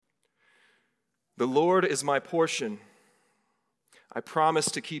The Lord is my portion. I promise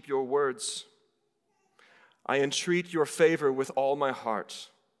to keep your words. I entreat your favor with all my heart.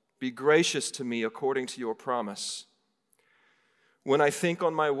 Be gracious to me according to your promise. When I think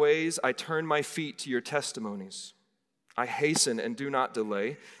on my ways, I turn my feet to your testimonies. I hasten and do not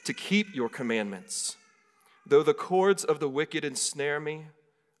delay to keep your commandments. Though the cords of the wicked ensnare me,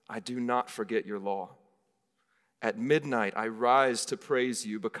 I do not forget your law. At midnight, I rise to praise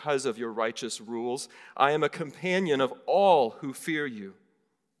you because of your righteous rules. I am a companion of all who fear you,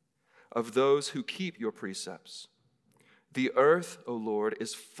 of those who keep your precepts. The earth, O Lord,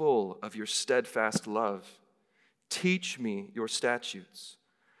 is full of your steadfast love. Teach me your statutes.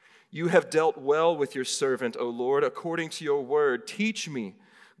 You have dealt well with your servant, O Lord, according to your word. Teach me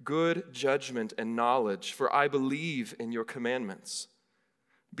good judgment and knowledge, for I believe in your commandments.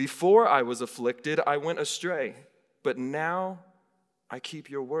 Before I was afflicted, I went astray, but now I keep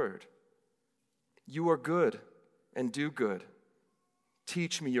your word. You are good and do good.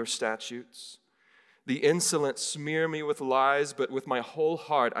 Teach me your statutes. The insolent smear me with lies, but with my whole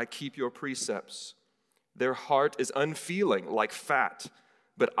heart I keep your precepts. Their heart is unfeeling like fat,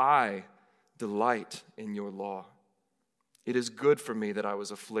 but I delight in your law. It is good for me that I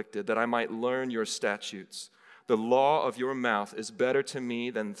was afflicted, that I might learn your statutes. The law of your mouth is better to me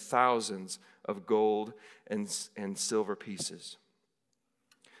than thousands of gold and silver pieces.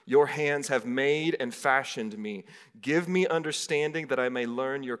 Your hands have made and fashioned me. Give me understanding that I may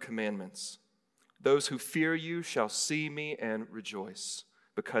learn your commandments. Those who fear you shall see me and rejoice,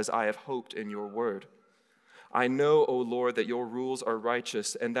 because I have hoped in your word. I know, O Lord, that your rules are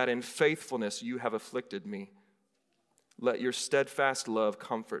righteous, and that in faithfulness you have afflicted me. Let your steadfast love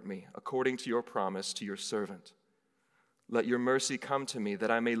comfort me, according to your promise to your servant. Let your mercy come to me,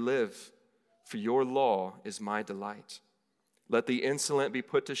 that I may live, for your law is my delight. Let the insolent be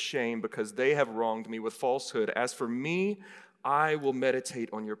put to shame, because they have wronged me with falsehood. As for me, I will meditate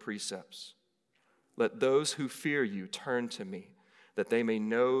on your precepts. Let those who fear you turn to me, that they may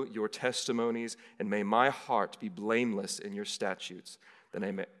know your testimonies, and may my heart be blameless in your statutes, that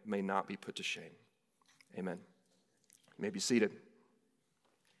I may not be put to shame. Amen. You may be seated.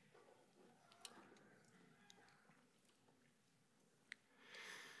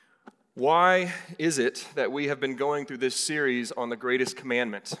 Why is it that we have been going through this series on the greatest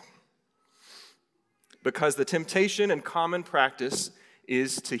commandment? Because the temptation and common practice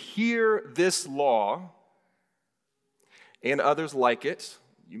is to hear this law and others like it.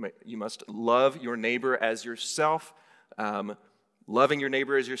 You must love your neighbor as yourself. Loving your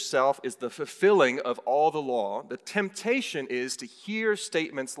neighbor as yourself is the fulfilling of all the law. The temptation is to hear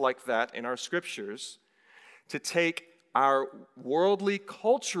statements like that in our scriptures, to take our worldly,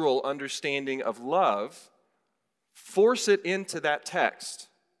 cultural understanding of love, force it into that text,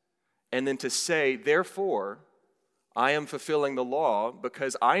 and then to say, therefore, I am fulfilling the law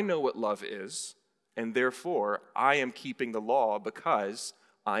because I know what love is, and therefore, I am keeping the law because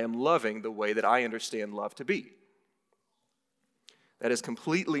I am loving the way that I understand love to be. That is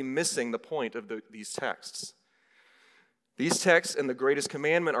completely missing the point of these texts. These texts and the greatest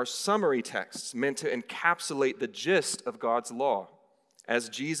commandment are summary texts meant to encapsulate the gist of God's law. As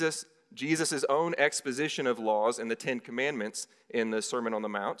Jesus' own exposition of laws in the Ten Commandments in the Sermon on the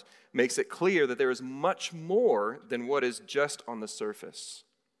Mount makes it clear that there is much more than what is just on the surface.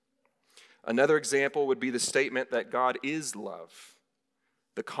 Another example would be the statement that God is love.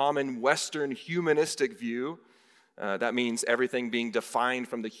 The common Western humanistic view, that means everything being defined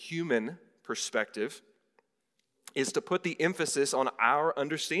from the human perspective, is to put the emphasis on our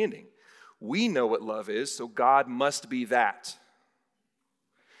understanding. We know what love is, so God must be that.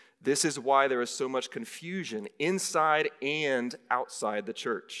 This is why there is so much confusion inside and outside the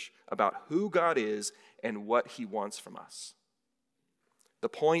church about who God is and what he wants from us. The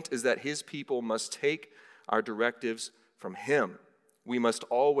point is that his people must take our directives from him. We must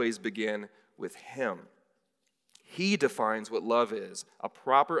always begin with him. He defines what love is. A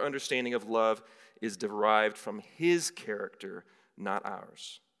proper understanding of love is derived from his character, not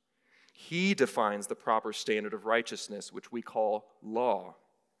ours. He defines the proper standard of righteousness, which we call law,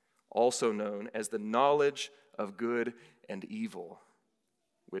 also known as the knowledge of good and evil,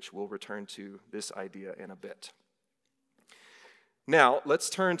 which we'll return to this idea in a bit. Now, let's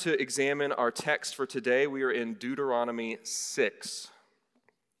turn to examine our text for today. We are in Deuteronomy 6.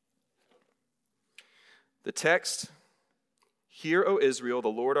 The text, "Hear, O Israel, the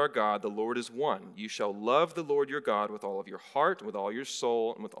Lord our God, the Lord is one. You shall love the Lord your God with all of your heart, with all your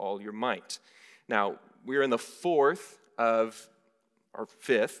soul, and with all your might." Now, we're in the fifth of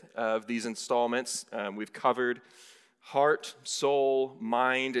these installments. We've covered heart, soul,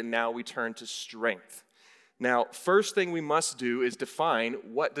 mind, and now we turn to strength. Now, first thing we must do is define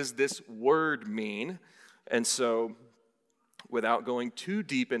what does this word mean. And so, without going too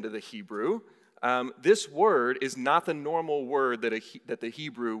deep into the Hebrew, this word is not the normal word that the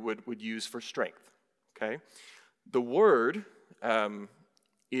Hebrew would use for strength. Okay, the word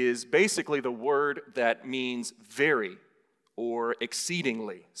is basically the word that means very or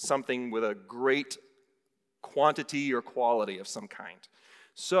exceedingly, something with a great quantity or quality of some kind.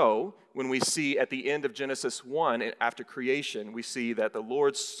 So, when we see at the end of Genesis 1, after creation, we see that the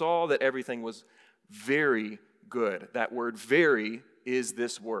Lord saw that everything was very good. That word very is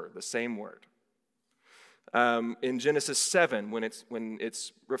this word, the same word. In Genesis 7, when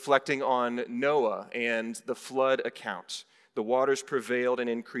it's reflecting on Noah and the flood account, the waters prevailed and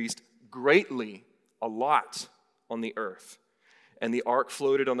increased greatly, a lot, on the earth. And the ark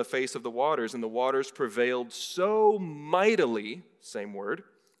floated on the face of the waters, and the waters prevailed so mightily, same word,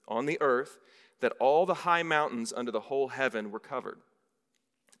 on the earth, that all the high mountains under the whole heaven were covered.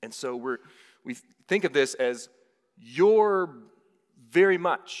 And so we think of this as your very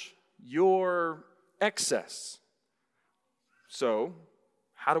much, your excess. So,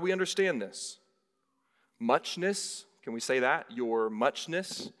 how do we understand this? Muchness, can we say that? Your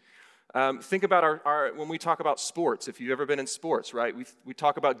muchness. Think about our when we talk about sports, if you've ever been in sports, right? We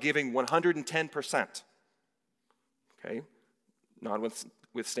talk about giving 110%. Okay?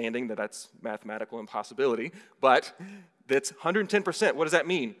 Notwithstanding that's mathematical impossibility, but that's 110%. What does that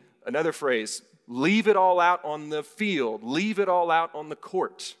mean? Another phrase, leave it all out on the field, leave it all out on the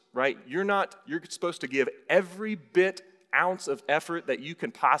court, right? You're supposed to give every ounce of effort that you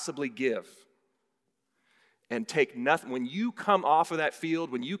can possibly give. And take nothing. When you come off of that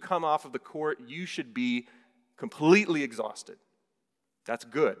field, when you come off of the court, you should be completely exhausted. That's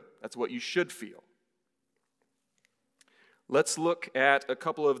good. That's what you should feel. Let's look at a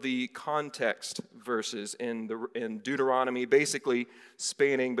couple of the context verses in Deuteronomy, basically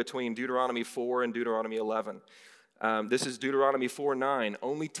spanning between Deuteronomy 4 and Deuteronomy 11. This is Deuteronomy 4:9.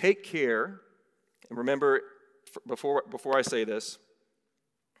 Only take care, and remember, before I say this,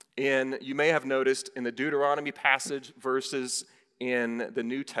 you may have noticed in the Deuteronomy passage verses in the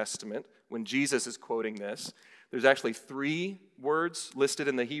New Testament, when Jesus is quoting this, there's actually 3 words listed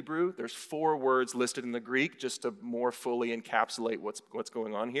in the Hebrew. There's 4 words listed in the Greek, just to more fully encapsulate what's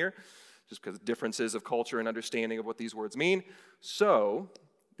going on here, just because differences of culture and understanding of what these words mean. So,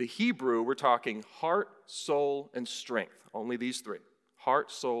 the Hebrew, we're talking heart, soul, and strength. Only these 3.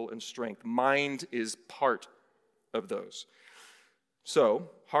 Heart, soul, and strength. Mind is part of those. So,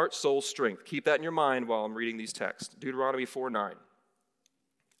 heart, soul, strength. Keep that in your mind while I'm reading these texts. Deuteronomy 4:9.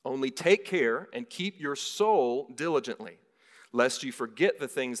 Only take care and keep your soul diligently, lest you forget the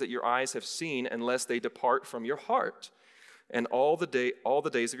things that your eyes have seen, and lest they depart from your heart. And all the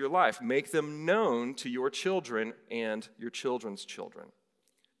days of your life, make them known to your children and your children's children.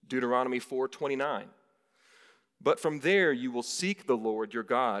 Deuteronomy 4:29. But from there you will seek the Lord your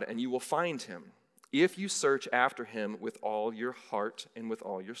God, and you will find him, if you search after him with all your heart and with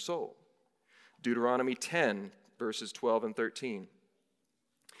all your soul. Deuteronomy 10, verses 12 and 13.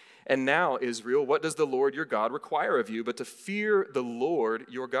 And now, Israel, what does the Lord your God require of you but to fear the Lord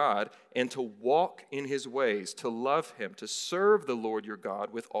your God and to walk in his ways, to love him, to serve the Lord your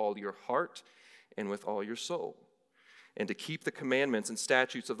God with all your heart and with all your soul, and to keep the commandments and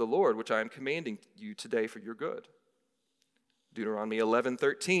statutes of the Lord, which I am commanding you today for your good. Deuteronomy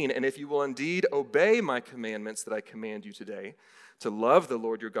 11:13, and if you will indeed obey my commandments that I command you today, to love the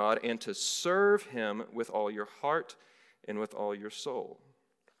Lord your God and to serve him with all your heart and with all your soul.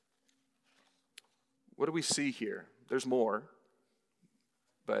 What do we see here? There's more,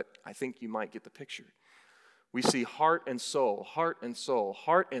 but I think you might get the picture. We see heart and soul, heart and soul,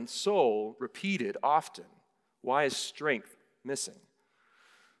 heart and soul repeated often. Why is strength missing?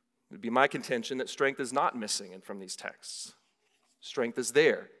 It would be my contention that strength is not missing from these texts. Strength is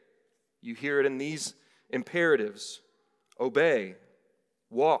there. You hear it in these imperatives: obey,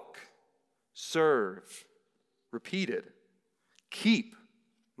 walk, serve, repeated, keep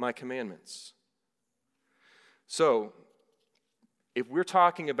my commandments. So, if we're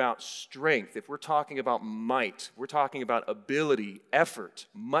talking about strength, if we're talking about might, we're talking about ability, effort,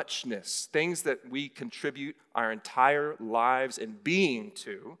 muchness, things that we contribute our entire lives and being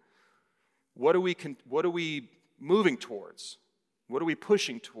to, what are we moving towards? What are we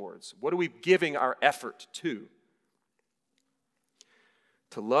pushing towards? What are we giving our effort to?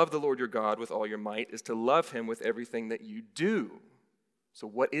 To love the Lord your God with all your might is to love him with everything that you do. So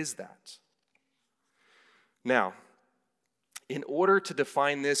what is that? Now, in order to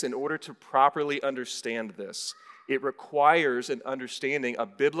define this, in order to properly understand this, it requires an understanding, a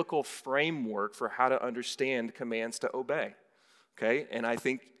biblical framework for how to understand commands to obey. Okay? And I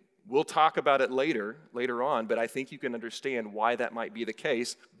think we'll talk about it later on, but I think you can understand why that might be the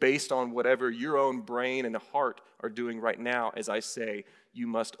case based on whatever your own brain and heart are doing right now as I say, you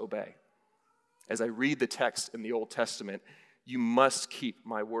must obey. As I read the text in the Old Testament, you must keep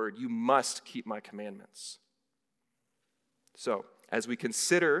my word. You must keep my commandments. So, as we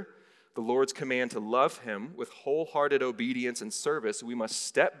consider the Lord's command to love him with wholehearted obedience and service, we must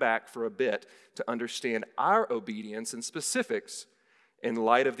step back for a bit to understand our obedience and specifics in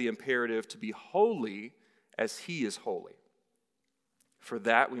light of the imperative to be holy as he is holy. For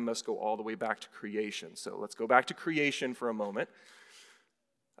that, we must go all the way back to creation. So let's go back to creation for a moment.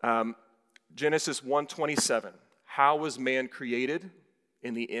 Genesis 1:27. How was man created?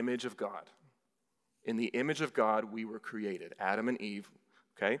 In the image of God. In the image of God, we were created, Adam and Eve.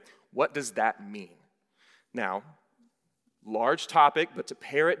 Okay? What does that mean? Now, large topic, but to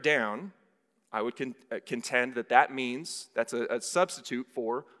pare it down, I would contend that means that's a substitute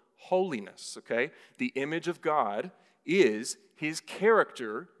for holiness, okay? The image of God is his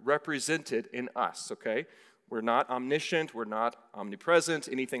character represented in us, okay? We're not omniscient, we're not omnipresent,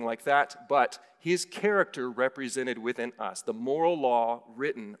 anything like that, but his character represented within us, the moral law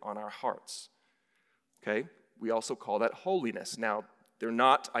written on our hearts, okay? We also call that holiness. Now, they're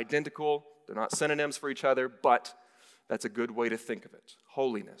not identical, they're not synonyms for each other, but that's a good way to think of it,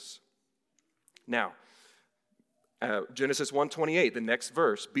 holiness. Now, Genesis 1:28, the next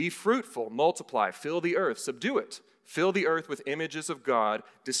verse, be fruitful, multiply, fill the earth, subdue it. Fill the earth with images of God,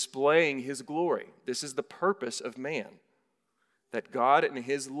 displaying his glory. This is the purpose of man, that God in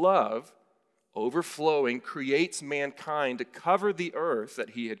his love, overflowing, creates mankind to cover the earth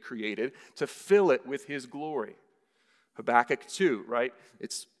that he had created, to fill it with his glory. Habakkuk 2, right?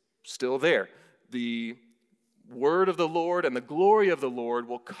 It's still there. The word of the Lord and the glory of the Lord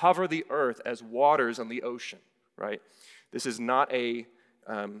will cover the earth as waters on the ocean, right? This is not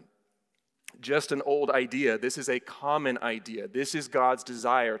just an old idea. This is a common idea. This is God's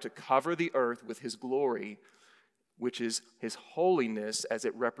desire to cover the earth with his glory, which is his holiness as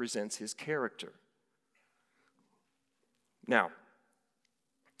it represents his character. Now,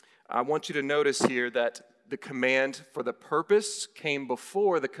 I want you to notice here that the command for the purpose came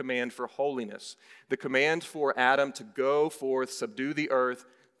before the command for holiness. The command for Adam to go forth, subdue the earth,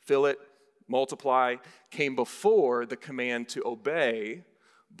 fill it, multiply, came before the command to obey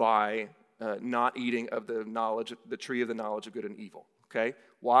by not eating of the tree of the knowledge of good and evil. Okay?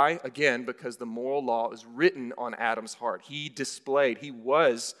 Why? Again, because the moral law is written on Adam's heart. He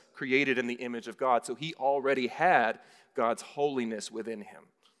was created in the image of God, so he already had God's holiness within him.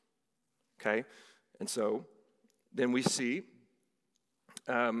 Okay? And so then we see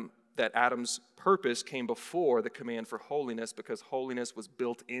that Adam's purpose came before the command for holiness because holiness was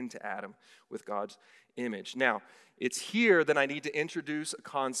built into Adam with God's image. Now, it's here that I need to introduce a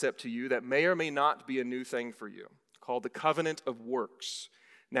concept to you that may or may not be a new thing for you, called the covenant of works.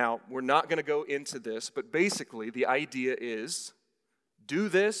 Now, we're not going to go into this, but basically the idea is do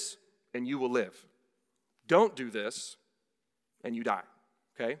this and you will live. Don't do this and you die.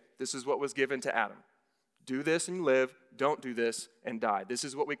 Okay? This is what was given to Adam. Do this and live, don't do this and die. This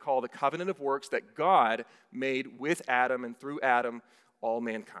is what we call the covenant of works that God made with Adam and through Adam, all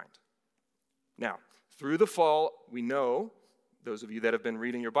mankind. Now, through the fall, we know, those of you that have been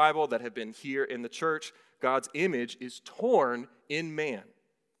reading your Bible, that have been here in the church, God's image is torn in man.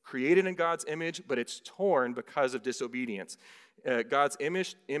 Created in God's image, but it's torn because of disobedience. God's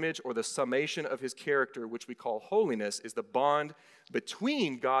image, or the summation of his character, which we call holiness, is the bond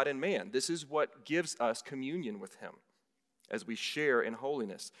between God and man. This is what gives us communion with him as we share in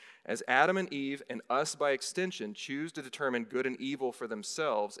holiness. As Adam and Eve, and us by extension, choose to determine good and evil for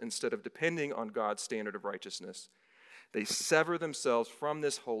themselves instead of depending on God's standard of righteousness, they sever themselves from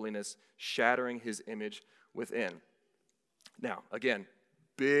this holiness, shattering his image within. Now, again,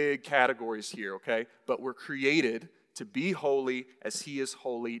 big categories here, okay? But we're created to be holy as he is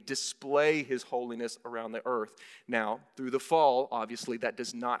holy, display his holiness around the earth. Now, through the fall, obviously, that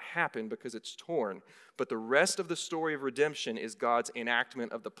does not happen because it's torn. But the rest of the story of redemption is God's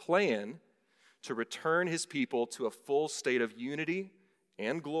enactment of the plan to return his people to a full state of unity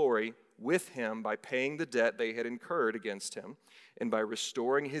and glory with him by paying the debt they had incurred against him and by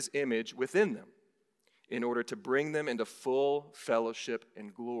restoring his image within them in order to bring them into full fellowship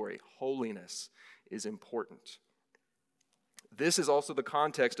and glory. Holiness is important. This is also the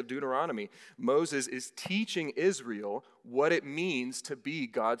context of Deuteronomy. Moses is teaching Israel what it means to be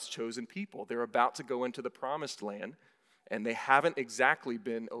God's chosen people. They're about to go into the promised land, and they haven't exactly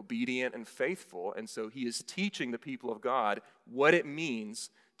been obedient and faithful, and so he is teaching the people of God what it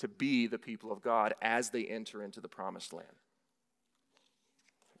means to be the people of God as they enter into the promised land.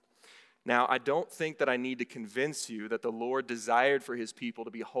 Now, I don't think that I need to convince you that the Lord desired for his people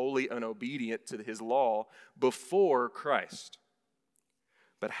to be wholly unobedient to his law before Christ.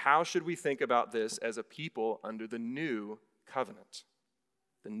 But how should we think about this as a people under the new covenant?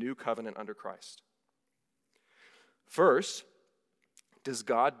 The new covenant under Christ. First, does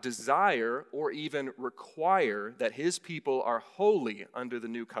God desire or even require that his people are holy under the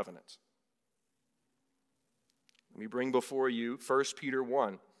new covenant? Let me bring before you 1 Peter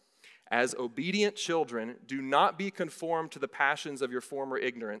 1. As obedient children, do not be conformed to the passions of your former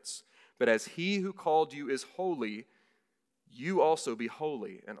ignorance, but as he who called you is holy, you also be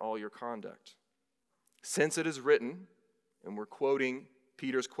holy in all your conduct. Since it is written, and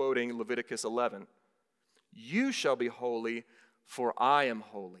Peter's quoting Leviticus 11, you shall be holy, for I am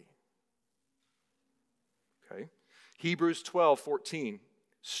holy. Okay. Hebrews 12:14.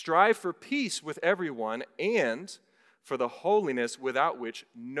 Strive for peace with everyone and for the holiness without which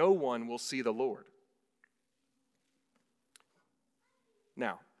no one will see the Lord.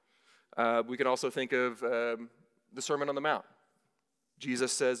 Now, we can also think of the Sermon on the Mount.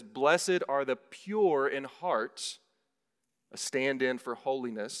 Jesus says, blessed are the pure in heart, a stand-in for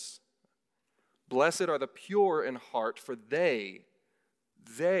holiness. Blessed are the pure in heart, for they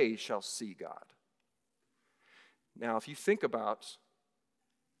shall see God. Now, if you think about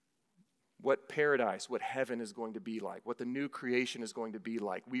what paradise, what heaven is going to be like, what the new creation is going to be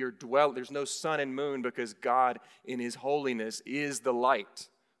like, there's no sun and moon because God in his holiness is the light.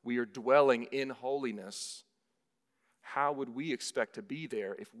 We are dwelling in holiness. How would we expect to be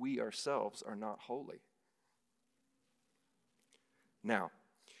there if we ourselves are not holy? Now,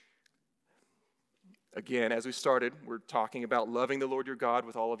 again, as we started, we're talking about loving the Lord your God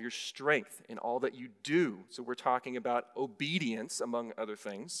with all of your strength in all that you do. So we're talking about obedience, among other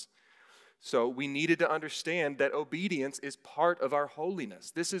things. So we needed to understand that obedience is part of our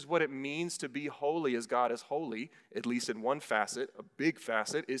holiness. This is what it means to be holy as God is holy, at least in one facet, a big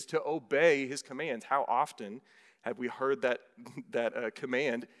facet, is to obey his commands. How often have we heard that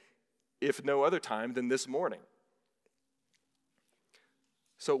command, if no other time than this morning?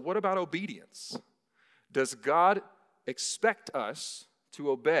 So what about obedience? Does God expect us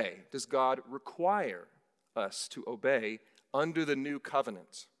to obey? Does God require us to obey under the new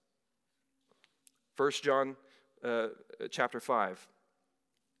covenant? 1 John chapter 5.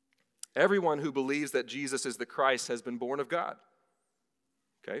 Everyone who believes that Jesus is the Christ has been born of God.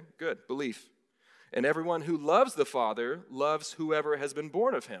 Okay, good, belief. And everyone who loves the Father loves whoever has been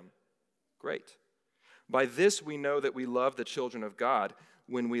born of him. Great. By this we know that we love the children of God,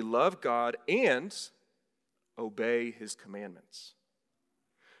 when we love God and obey his commandments.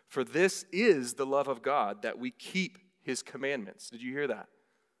 For this is the love of God, that we keep his commandments. Did you hear that?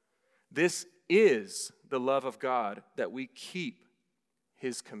 This is the love of God, that we keep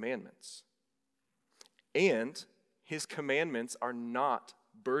his commandments. And his commandments are not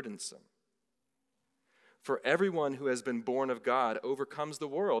burdensome. For everyone who has been born of God overcomes the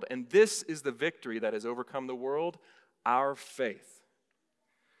world. And this is the victory that has overcome the world, our faith.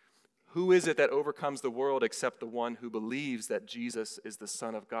 Who is it that overcomes the world except the one who believes that Jesus is the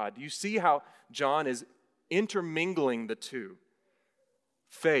Son of God? Do you see how John is intermingling the two?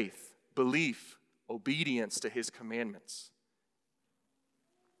 Faith, belief, obedience to his commandments.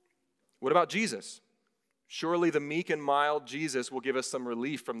 What about Jesus? Surely the meek and mild Jesus will give us some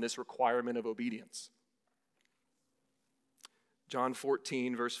relief from this requirement of obedience. John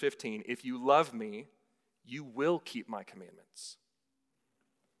 14, verse 15, if you love me, you will keep my commandments.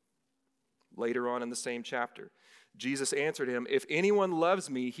 Later on in the same chapter, Jesus answered him, if anyone loves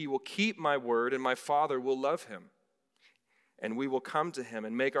me, he will keep my word, and my Father will love him. And we will come to him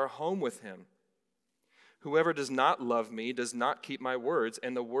and make our home with him. Whoever does not love me does not keep my words,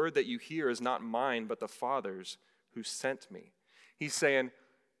 and the word that you hear is not mine, but the Father's who sent me. He's saying,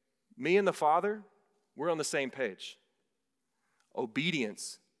 me and the Father, we're on the same page.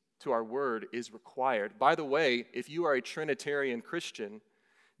 Obedience to our word is required. By the way, if you are a Trinitarian Christian,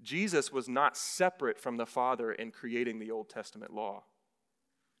 Jesus was not separate from the Father in creating the Old Testament law.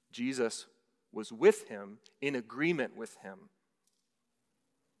 Jesus was with him, in agreement with him.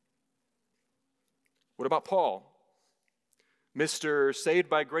 What about Paul? Mr. Saved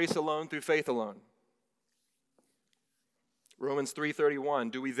by grace alone through faith alone. Romans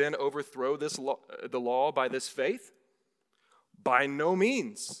 3:31, do we then overthrow the law by this faith? By no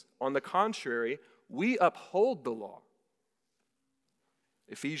means. On the contrary, we uphold the law.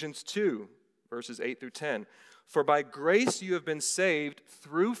 Ephesians 2, verses 8 through 10. For by grace you have been saved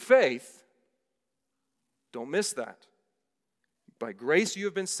through faith. Don't miss that. By grace you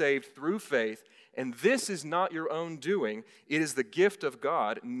have been saved through faith, and this is not your own doing. It is the gift of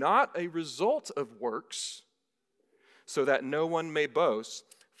God, not a result of works, so that no one may boast.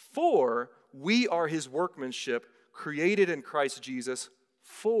 For we are his workmanship, created in Christ Jesus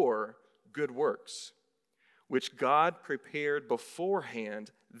for good works, which God prepared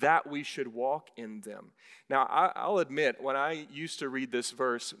beforehand that we should walk in them. Now, I'll admit, when I used to read this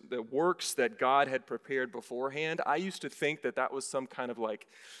verse, the works that God had prepared beforehand, I used to think that that was some kind of like,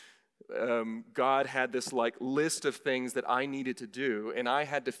 God had this like list of things that I needed to do, and I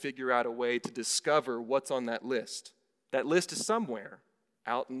had to figure out a way to discover what's on that list. That list is somewhere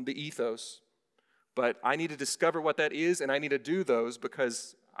out in the ethos, but I need to discover what that is, and I need to do those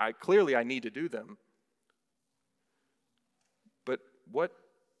because I need to do them. But what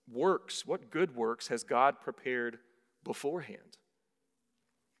good works has God prepared beforehand?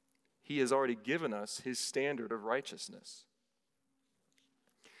 He has already given us his standard of righteousness.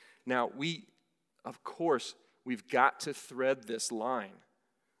 Now, we've got to thread this line.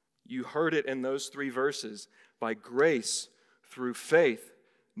 You heard it in those 3 verses. By grace, through faith,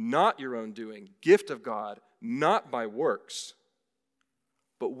 not your own doing, gift of God, not by works.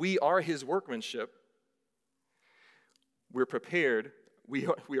 But we are his workmanship. We're prepared. We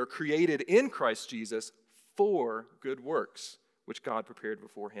are created in Christ Jesus for good works, which God prepared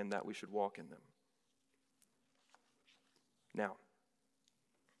beforehand that we should walk in them. Now,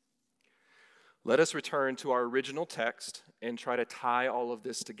 let us return to our original text and try to tie all of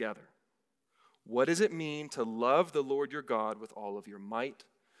this together. What does it mean to love the Lord your God with all of your might,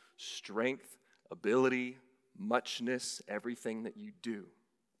 strength, ability, muchness, everything that you do?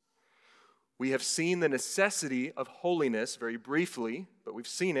 We have seen the necessity of holiness very briefly, but we've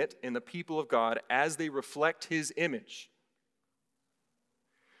seen it in the people of God as they reflect his image.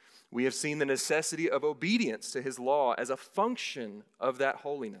 We have seen the necessity of obedience to his law as a function of that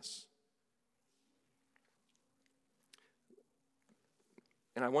holiness.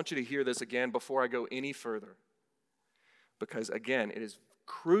 And I want you to hear this again before I go any further, because again, it is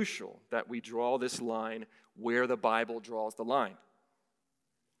crucial that we draw this line where the Bible draws the line.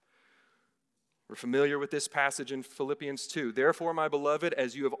 We're familiar with this passage in Philippians 2. Therefore, my beloved,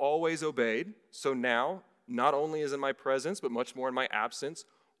 as you have always obeyed, so now, not only as in my presence, but much more in my absence,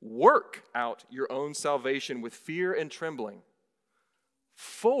 work out your own salvation with fear and trembling.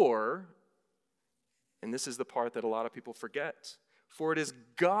 For, and this is the part that a lot of people forget, for it is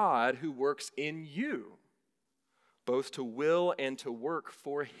God who works in you, both to will and to work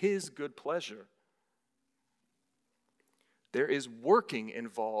for his good pleasure. There is working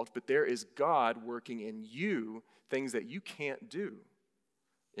involved, but there is God working in you things that you can't do.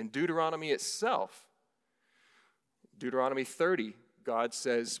 In Deuteronomy itself, Deuteronomy 30, God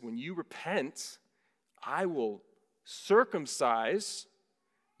says, when you repent, I will circumcise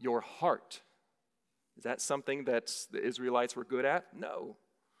your heart. Is that something that the Israelites were good at? No.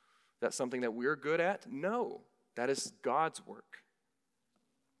 Is that something that we're good at? No. That is God's work.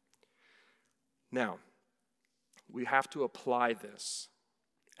 Now, we have to apply this.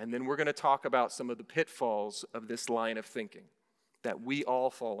 And then we're going to talk about some of the pitfalls of this line of thinking that we all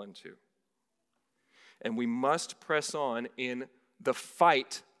fall into. And we must press on in the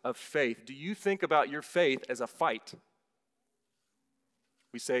fight of faith. Do you think about your faith as a fight?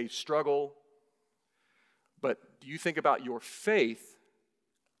 We say struggle, but do you think about your faith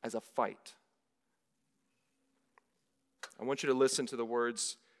as a fight? I want you to listen to the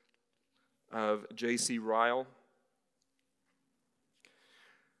words of J.C. Ryle.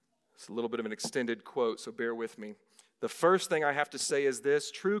 It's a little bit of an extended quote, so bear with me. The first thing I have to say is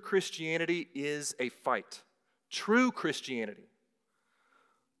this: true Christianity is a fight. True Christianity.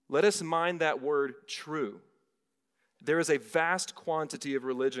 Let us mind that word true. There is a vast quantity of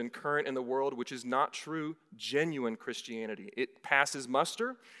religion current in the world which is not true, genuine Christianity. It passes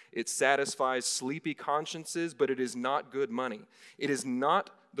muster, it satisfies sleepy consciences, but it is not good money. It is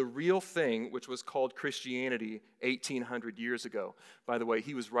not the real thing which was called Christianity 1,800 years ago. By the way,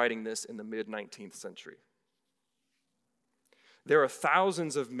 he was writing this in the mid-19th century. There are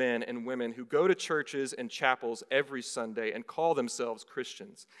thousands of men and women who go to churches and chapels every Sunday and call themselves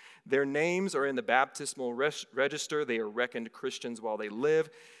Christians. Their names are in the baptismal register. They are reckoned Christians while they live.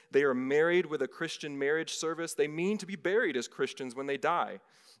 They are married with a Christian marriage service. They mean to be buried as Christians when they die.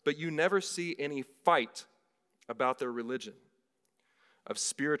 But you never see any fight about their religion, of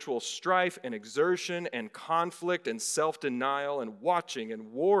spiritual strife and exertion and conflict and self-denial and watching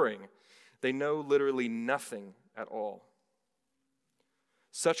and warring. They know literally nothing at all.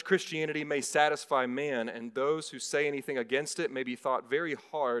 Such Christianity may satisfy man, and those who say anything against it may be thought very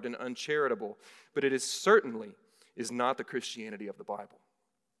hard and uncharitable, but it certainly is not the Christianity of the Bible.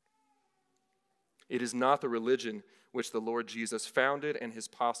 It is not the religion which the Lord Jesus founded and his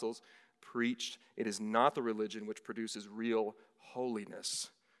apostles preached. It is not the religion which produces real holiness.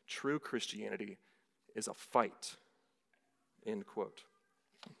 True Christianity is a fight. End quote.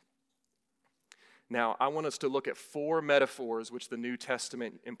 Now, I want us to look at 4 metaphors which the New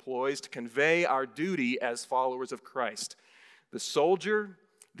Testament employs to convey our duty as followers of Christ: the soldier,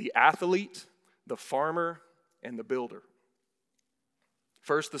 the athlete, the farmer, and the builder.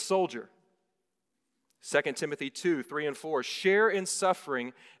 First, the soldier. 2 Timothy 2, 3 and 4, share in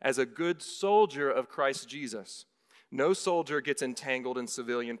suffering as a good soldier of Christ Jesus. No soldier gets entangled in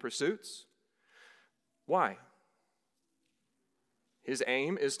civilian pursuits. Why? His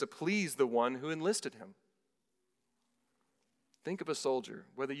aim is to please the one who enlisted him. Think of a soldier,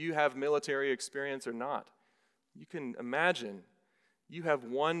 whether you have military experience or not. You can imagine you have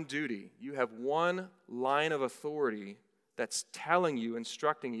one duty, you have one line of authority that's telling you,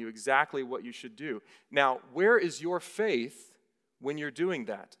 instructing you exactly what you should do. Now, where is your faith when you're doing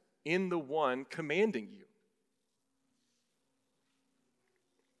that? In the one commanding you.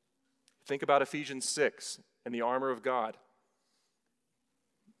 Think about Ephesians 6 and the armor of God.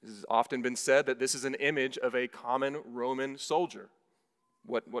 It has often been said that this is an image of a common Roman soldier,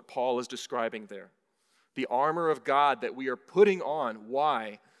 what Paul is describing there. The armor of God that we are putting on.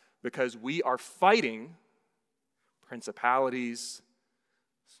 Why? Because we are fighting principalities,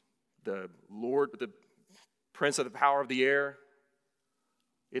 the prince of the power of the air.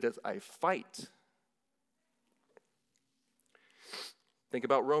 It is a fight. Think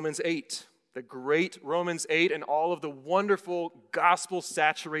about Romans 8. The great Romans 8 and all of the wonderful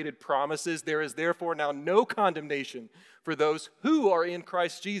gospel-saturated promises. There is therefore now no condemnation for those who are in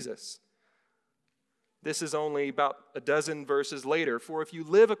Christ Jesus. This is only about a dozen verses later. For if you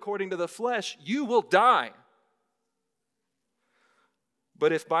live according to the flesh, you will die.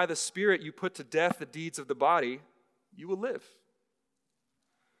 But if by the Spirit you put to death the deeds of the body, you will live.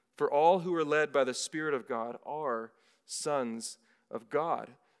 For all who are led by the Spirit of God are sons of God.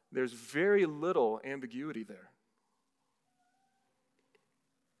 There's very little ambiguity there.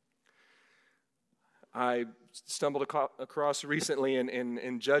 I stumbled across recently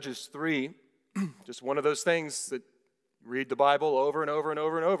in Judges 3, just one of those things that read the Bible over and over and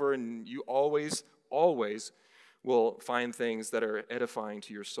over and over, and you always will find things that are edifying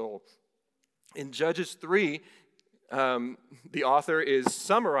to your soul. In Judges 3, the author is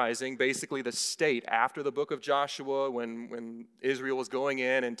summarizing basically the state after the book of Joshua when Israel was going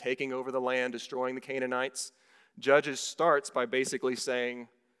in and taking over the land, destroying the Canaanites. Judges starts by basically saying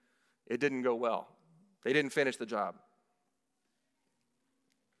it didn't go well. They didn't finish the job.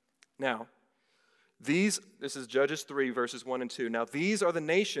 Now, this is Judges 3, verses 1 and 2. Now, these are the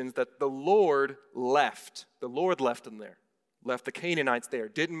nations that the Lord left. The Lord left them there. Left the Canaanites there.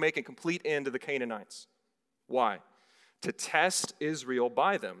 Didn't make a complete end to the Canaanites. Why? To test Israel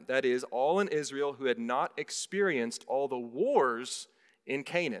by them. That is, all in Israel who had not experienced all the wars in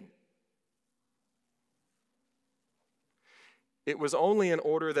Canaan. It was only in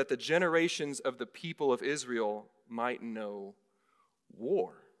order that the generations of the people of Israel might know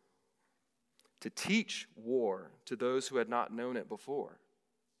war. To teach war to those who had not known it before.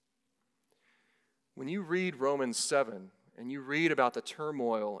 When you read Romans 7 and you read about the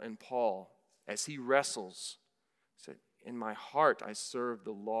turmoil in Paul as he wrestles, said, in my heart I serve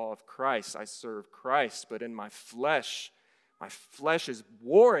the law of Christ, I serve Christ, but in my flesh is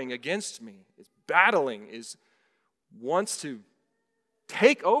warring against me, is battling, wants to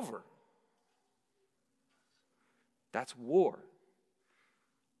take over. That's war.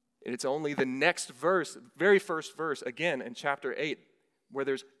 It's only the next verse, very first verse, again in chapter 8, where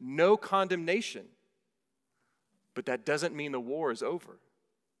there's no condemnation. But that doesn't mean the war is over.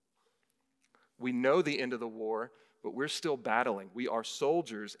 We know the end of the war, but we're still battling. We are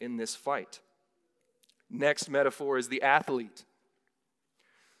soldiers in this fight. Next metaphor is the athlete.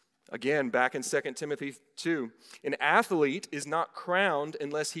 Again, back in 2 Timothy 2, an athlete is not crowned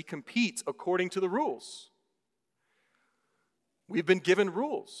unless he competes according to the rules. We've been given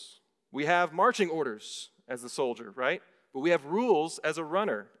rules. We have marching orders as a soldier, right? But we have rules as a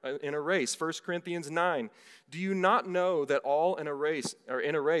runner in a race. 1 Corinthians 9. Do you not know that in a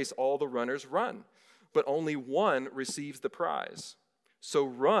race all the runners run, but only one receives the prize? So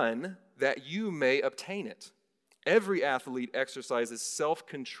run that you may obtain it. Every athlete exercises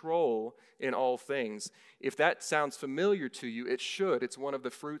self-control in all things. If that sounds familiar to you, it should. It's one of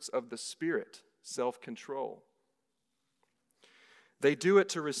the fruits of the Spirit, self-control. They do it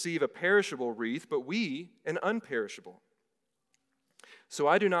to receive a perishable wreath, but we an unperishable. So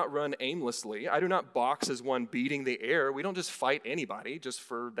I do not run aimlessly. I do not box as one beating the air. We don't just fight anybody just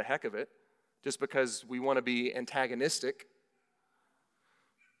for the heck of it, just because we want to be antagonistic.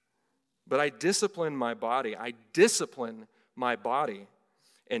 But I discipline my body. I discipline my body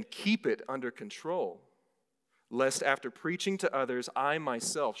and keep it under control, lest after preaching to others, I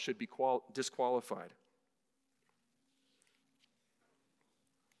myself should be disqualified.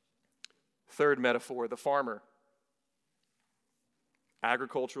 Third metaphor, the farmer.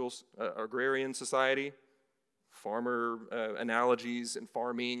 Agricultural, agrarian society, farmer analogies and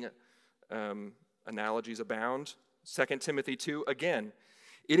farming analogies abound. 2 Timothy 2, again,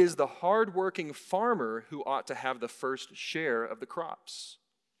 it is the hardworking farmer who ought to have the first share of the crops.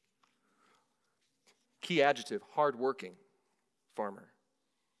 Key adjective, hardworking farmer.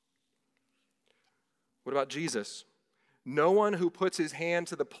 What about Jesus? No one who puts his hand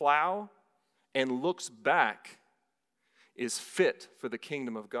to the plow and looks back is fit for the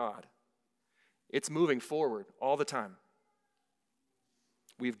kingdom of God. It's moving forward all the time.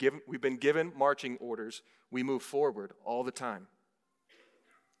 We've been given marching orders. We move forward all the time.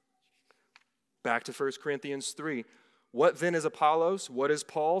 Back to 1 Corinthians 3. What then is Apollos? What is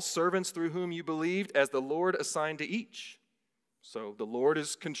Paul? Servants through whom you believed, as the Lord assigned to each. So the Lord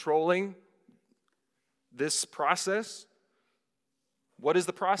is controlling this process. What is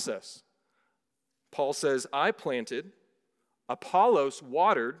the process? Paul says, I planted, Apollos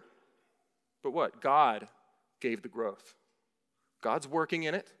watered, but what? God gave the growth. God's working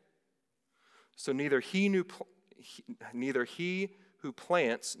in it. So neither he who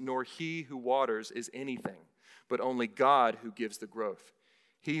plants nor he who waters is anything, but only God who gives the growth.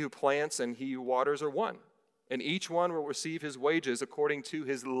 He who plants and he who waters are one, and each one will receive his wages according to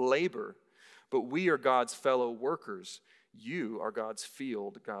his labor. But we are God's fellow workers. You are God's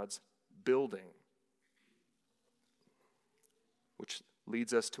field, God's building. Which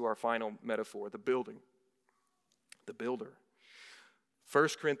leads us to our final metaphor, the building, the builder. 1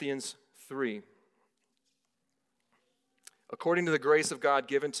 Corinthians 3. According to the grace of God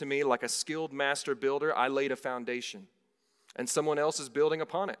given to me, like a skilled master builder, I laid a foundation, and someone else is building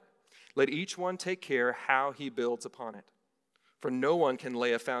upon it. Let each one take care how he builds upon it. For no one can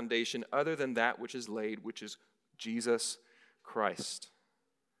lay a foundation other than that which is laid, which is Jesus Christ.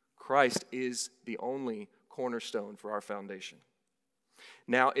 Christ is the only cornerstone for our foundation.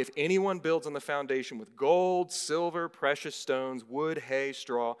 Now, if anyone builds on the foundation with gold, silver, precious stones, wood, hay,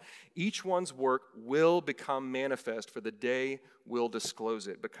 straw, each one's work will become manifest, for the day will disclose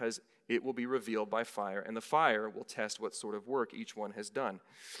it, because it will be revealed by fire, and the fire will test what sort of work each one has done.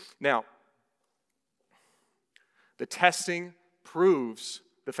 Now, the testing proves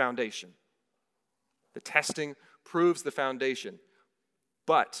the foundation. The testing proves the foundation.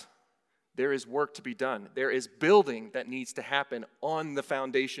 But there is work to be done. There is building that needs to happen on the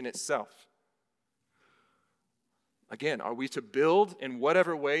foundation itself. Again, are we to build in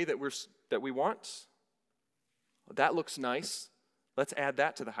whatever way that we want? That looks nice. Let's add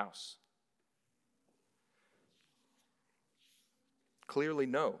that to the house. Clearly,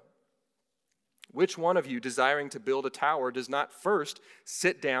 no. Which one of you, desiring to build a tower, does not first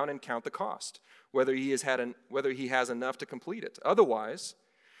sit down and count the cost, whether he has enough to complete it? Otherwise,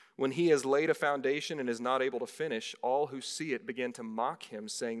 when he has laid a foundation and is not able to finish, all who see it begin to mock him,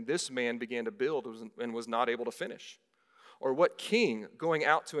 saying, "This man began to build and was not able to finish." Or what king, going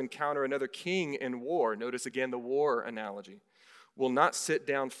out to encounter another king in war, notice again the war analogy, will not sit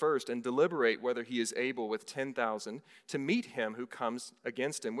down first and deliberate whether he is able with 10,000 to meet him who comes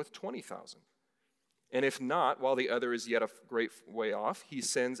against him with 20,000? And if not, while the other is yet a great way off, he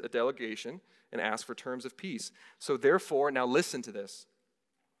sends a delegation and asks for terms of peace. So therefore, now listen to this.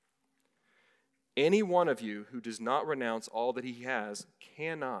 Any one of you who does not renounce all that he has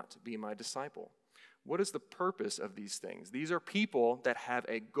cannot be my disciple. What is the purpose of these things? These are people that have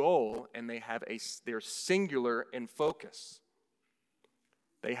a goal, and they're singular in focus.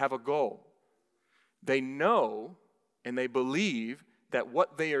 They have a goal. They know and they believe that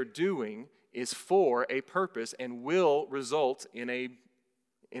what they are doing is for a purpose and will result in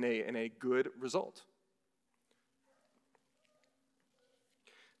a good result.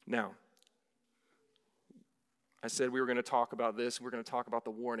 Now, I said we were going to talk about this. We're going to talk about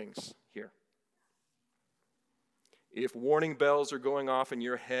the warnings here. If warning bells are going off in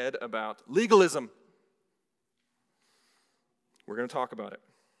your head about legalism, we're going to talk about it.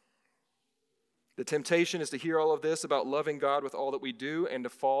 The temptation is to hear all of this about loving God with all that we do and to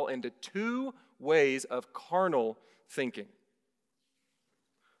fall into two ways of carnal thinking.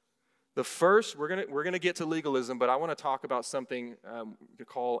 The first, we're gonna get to legalism, but I want to talk about something we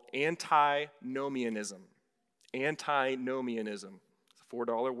call antinomianism. Antinomianism. It's a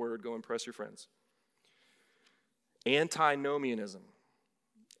 $4 word. Go impress your friends. Antinomianism.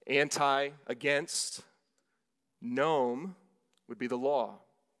 Anti, against. Nom would be the law.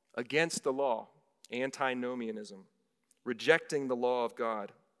 Against the law. Antinomianism. Rejecting the law of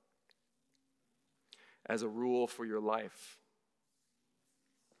God as a rule for your life.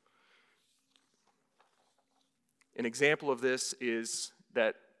 An example of this is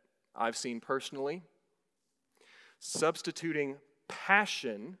that I've seen personally, substituting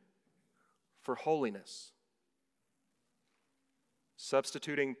passion for holiness.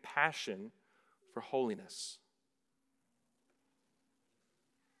 Substituting passion for holiness.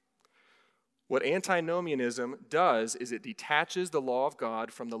 What antinomianism does is it detaches the law of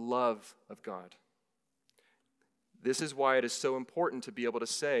God from the love of God. This is why it is so important to be able to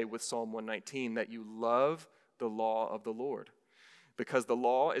say with Psalm 119 that you love the law of the Lord, because the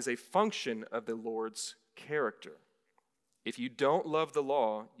law is a function of the Lord's character. If you don't love the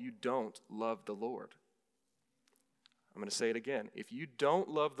law, you don't love the Lord. I'm going to say it again. If you don't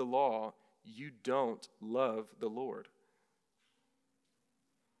love the law, you don't love the Lord.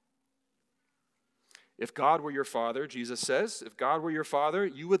 If God were your father, Jesus says, if God were your father,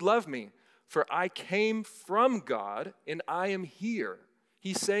 you would love me, for I came from God and I am here.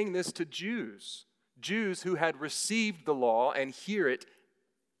 He's saying this to Jews who had received the law and hear it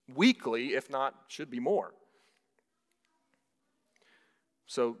weekly, if not, should be more.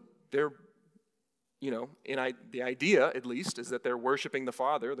 So they're, the idea, at least, is that they're worshiping the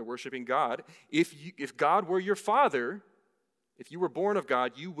Father, they're worshiping God. If God were your father, if you were born of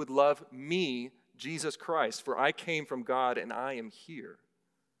God, you would love me, Jesus Christ, for I came from God and I am here.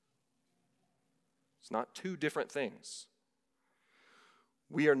 It's not two different things.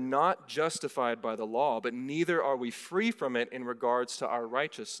 We are not justified by the law, but neither are we free from it in regards to our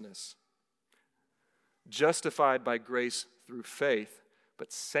righteousness. Justified by grace through faith,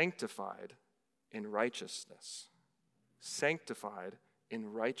 but sanctified in righteousness. Sanctified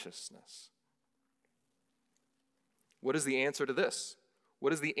in righteousness. What is the answer to this?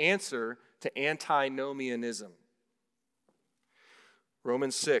 What is the answer to antinomianism?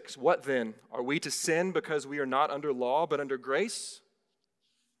 Romans 6, what then? Are we to sin because we are not under law but under grace?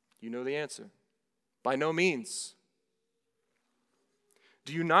 You know the answer. By no means.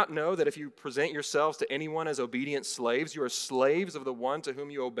 Do you not know that if you present yourselves to anyone as obedient slaves, you are slaves of the one to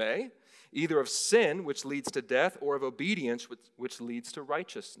whom you obey, either of sin, which leads to death, or of obedience, which leads to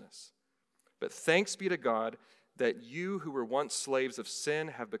righteousness? But thanks be to God that you who were once slaves of sin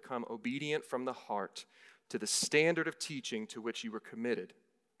have become obedient from the heart to the standard of teaching to which you were committed.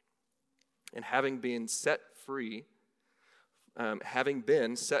 And having been set free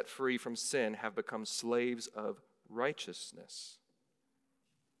from sin, have become slaves of righteousness.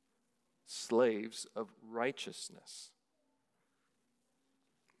 Slaves of righteousness.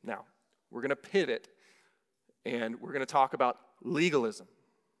 Now, we're going to pivot and we're going to talk about legalism,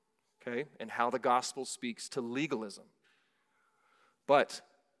 okay, and how the gospel speaks to legalism. But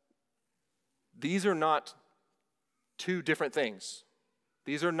these are not two different things.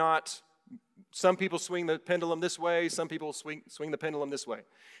 These are not, some people swing the pendulum this way, some people swing the pendulum this way.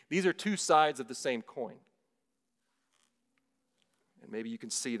 These are two sides of the same coin. And maybe you can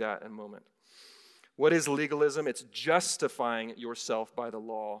see that in a moment. What is legalism? It's justifying yourself by the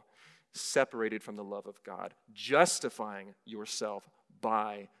law, separated from the love of God. Justifying yourself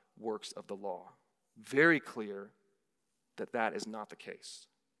by works of the law. Very clear that that is not the case.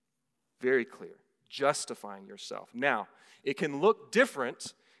 Very clear. Justifying yourself. Now, it can look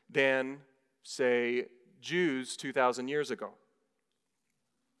different than, say, Jews 2,000 years ago,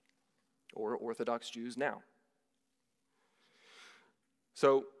 or Orthodox Jews now.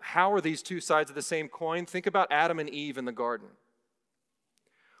 So, how are these two sides of the same coin? Think about Adam and Eve in the garden.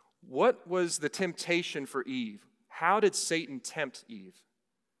 What was the temptation for Eve? How did Satan tempt Eve?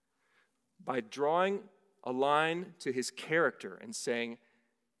 By drawing a line to his character and saying,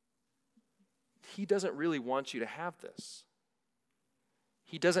 he doesn't really want you to have this.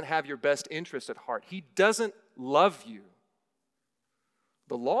 He doesn't have your best interest at heart. He doesn't love you.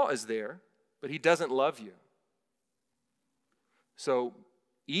 The law is there, but he doesn't love you. So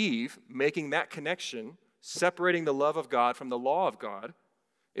Eve, making that connection, separating the love of God from the law of God,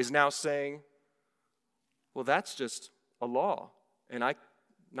 is now saying, well, that's just a law, and I'm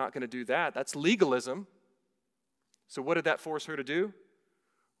not going to do that. That's legalism. So what did that force her to do?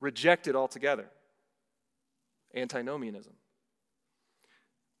 Reject it altogether. Antinomianism.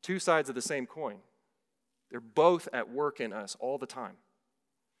 Two sides of the same coin. They're both at work in us all the time.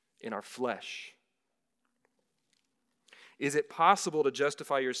 in our flesh. Is it possible to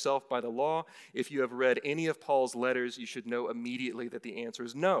justify yourself by the law? If you have read any of Paul's letters, you should know immediately that the answer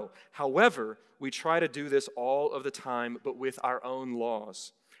is no. However, we try to do this all of the time, but with our own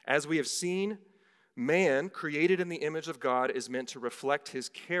laws. As we have seen, man, created in the image of God, is meant to reflect his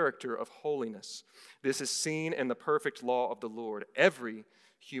character of holiness. This is seen in the perfect law of the Lord. Every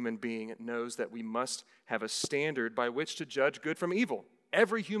human being knows that we must have a standard by which to judge good from evil.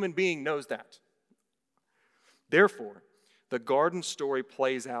 Every human being knows that. Therefore, the garden story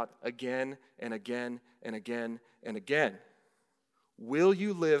plays out again and again and again and again. Will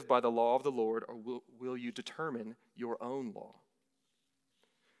you live by the law of the Lord, or will you determine your own law?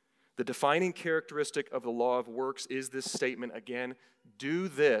 The defining characteristic of the law of works is this statement again, do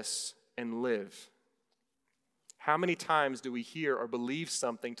this and live. How many times do we hear or believe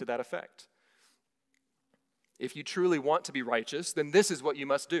something to that effect? If you truly want to be righteous, then this is what you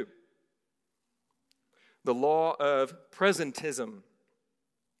must do. The law of presentism.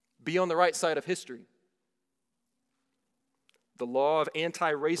 Be on the right side of history. The law of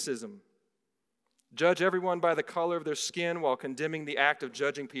anti-racism. Judge everyone by the color of their skin while condemning the act of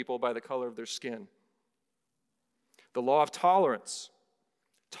judging people by the color of their skin. The law of tolerance.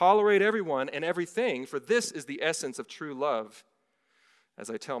 Tolerate everyone and everything, for this is the essence of true love.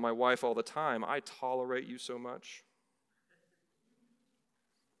 As I tell my wife all the time, I tolerate you so much.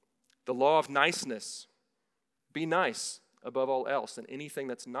 The law of niceness. Be nice above all else, and anything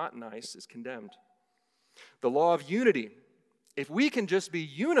that's not nice is condemned. The law of unity. If we can just be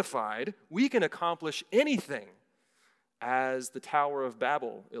unified, we can accomplish anything, as the Tower of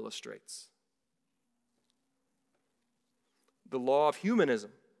Babel illustrates. The law of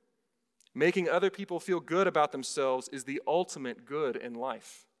humanism. Making other people feel good about themselves is the ultimate good in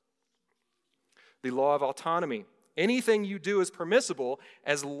life. The law of autonomy. Anything you do is permissible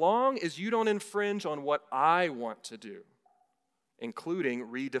as long as you don't infringe on what I want to do, including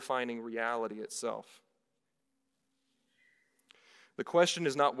redefining reality itself. The question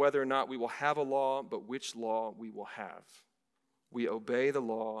is not whether or not we will have a law, but which law we will have. We obey the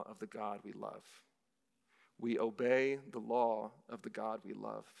law of the God we love. We obey the law of the God we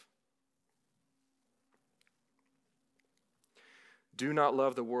love. Do not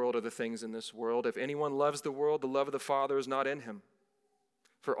love the world or the things in this world. If anyone loves the world, the love of the Father is not in him.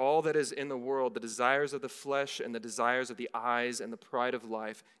 For all that is in the world, the desires of the flesh and the desires of the eyes and the pride of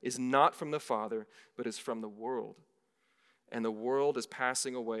life, is not from the Father, but is from the world. And the world is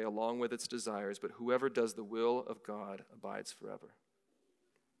passing away along with its desires, but whoever does the will of God abides forever.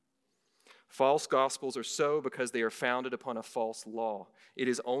 False gospels are so because they are founded upon a false law. It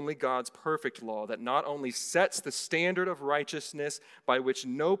is only God's perfect law that not only sets the standard of righteousness by which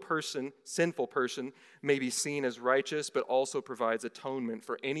no person, sinful person, may be seen as righteous, but also provides atonement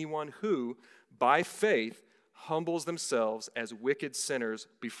for anyone who, by faith, humbles themselves as wicked sinners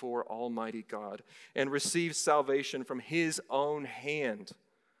before Almighty God and receives salvation from his own hand.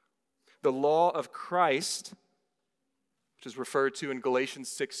 The law of Christ, which is referred to in Galatians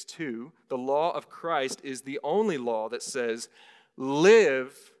 6:2, the law of Christ is the only law that says,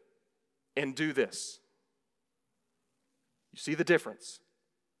 live and do this. You see the difference.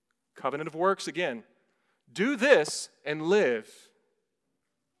 Covenant of works, again. Do this and live.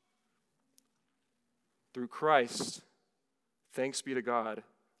 Through Christ, thanks be to God,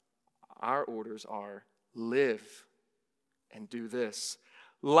 our orders are live and do this.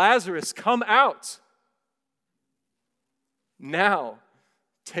 Lazarus, come out. Now,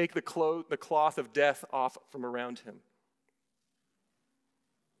 take the cloth of death off from around him.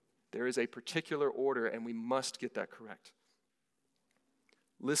 There is a particular order, and we must get that correct.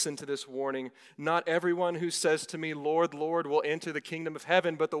 Listen to this warning. Not everyone who says to me, Lord, Lord, will enter the kingdom of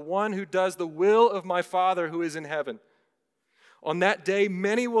heaven, but the one who does the will of my Father who is in heaven. On that day,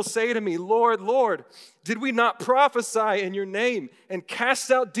 many will say to me, Lord, Lord, did we not prophesy in your name and cast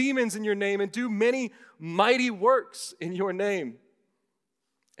out demons in your name and do many mighty works in your name?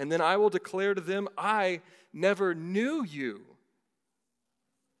 And then I will declare to them, I never knew you.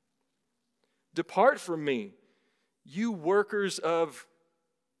 Depart from me, you workers of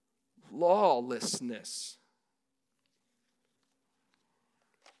lawlessness.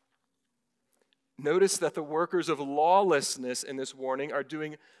 Notice that the workers of lawlessness in this warning are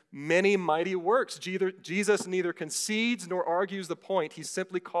doing many mighty works. Jesus neither concedes nor argues the point. He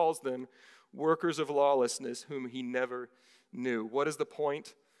simply calls them workers of lawlessness whom he never knew. What is the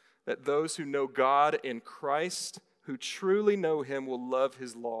point? That those who know God in Christ, who truly know him, will love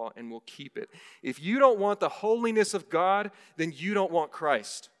his law and will keep it. If you don't want the holiness of God, then you don't want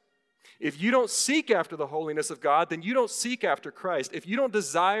Christ. If you don't seek after the holiness of God, then you don't seek after Christ. If you don't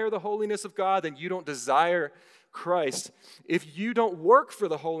desire the holiness of God, then you don't desire Christ. If you don't work for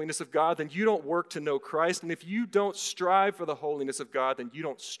the holiness of God, then you don't work to know Christ. And if you don't strive for the holiness of God, then you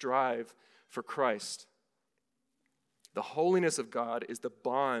don't strive for Christ. The holiness of God is the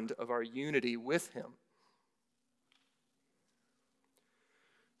bond of our unity with Him.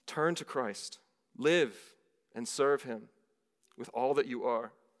 Turn to Christ. Live and serve Him with all that you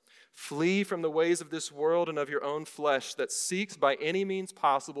are. Flee from the ways of this world and of your own flesh that seeks by any means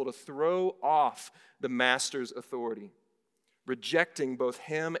possible to throw off the Master's authority, rejecting both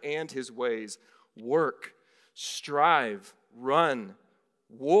Him and His ways. Work, strive, run,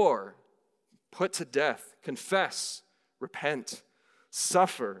 war, put to death, confess, repent,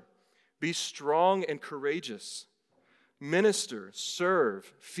 suffer, be strong and courageous, minister,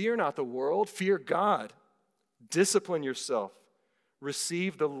 serve, fear not the world, fear God, discipline yourself,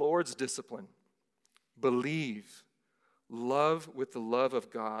 receive the Lord's discipline, believe, love with the love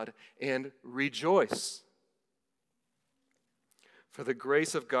of God, and rejoice. For the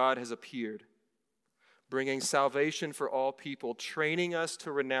grace of God has appeared, bringing salvation for all people, training us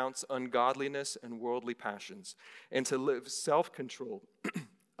to renounce ungodliness and worldly passions, and to live self-controlled,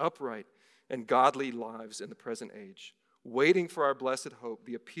 upright, and godly lives in the present age, waiting for our blessed hope,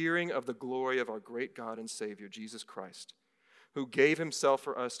 the appearing of the glory of our great God and Savior, Jesus Christ, who gave Himself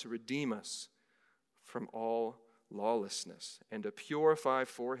for us to redeem us from all lawlessness and to purify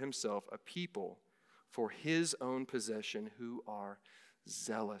for Himself a people for His own possession who are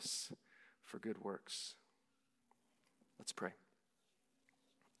zealous for good works. Let's pray.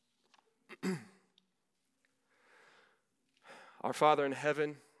 Our Father in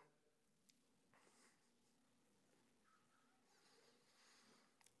heaven,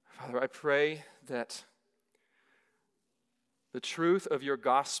 Father, I pray that the truth of your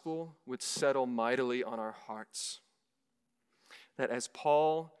gospel would settle mightily on our hearts. That as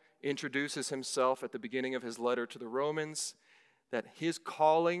Paul introduces himself at the beginning of his letter to the Romans, that his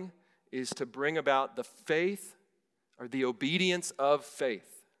calling is to bring about the faith or the obedience of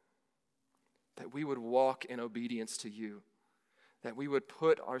faith. That we would walk in obedience to you. That we would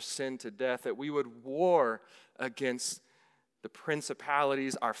put our sin to death. That we would war against the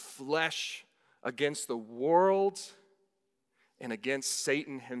principalities, our flesh, against the world, and against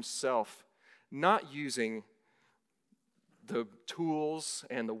Satan himself, not using the tools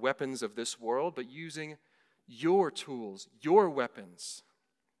and the weapons of this world, but using your tools, your weapons.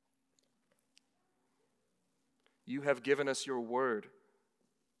 You have given us your word.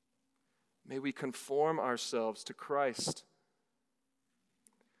 May we conform ourselves to Christ.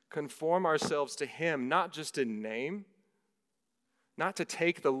 Conform ourselves to Him, not just in name, not to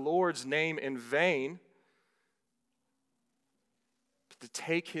take the Lord's name in vain, to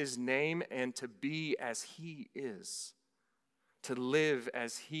take His name and to be as He is, to live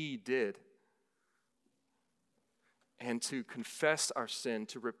as He did, and to confess our sin,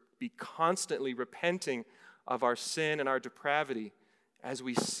 to be constantly repenting of our sin and our depravity as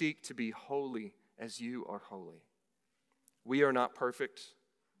we seek to be holy as you are holy. We are not perfect.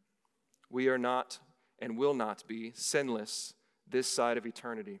 We are not and will not be sinless this side of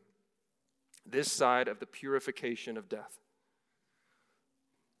eternity, this side of the purification of death.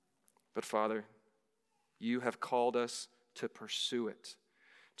 But Father, you have called us to pursue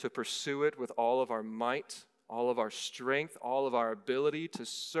it with all of our might, all of our strength, all of our ability to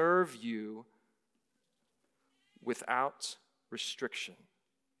serve you without restriction.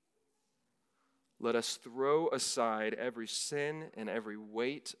 Let us throw aside every sin and every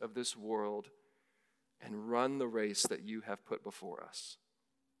weight of this world and run the race that you have put before us.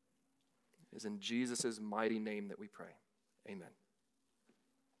 It is in Jesus' mighty name that we pray. Amen.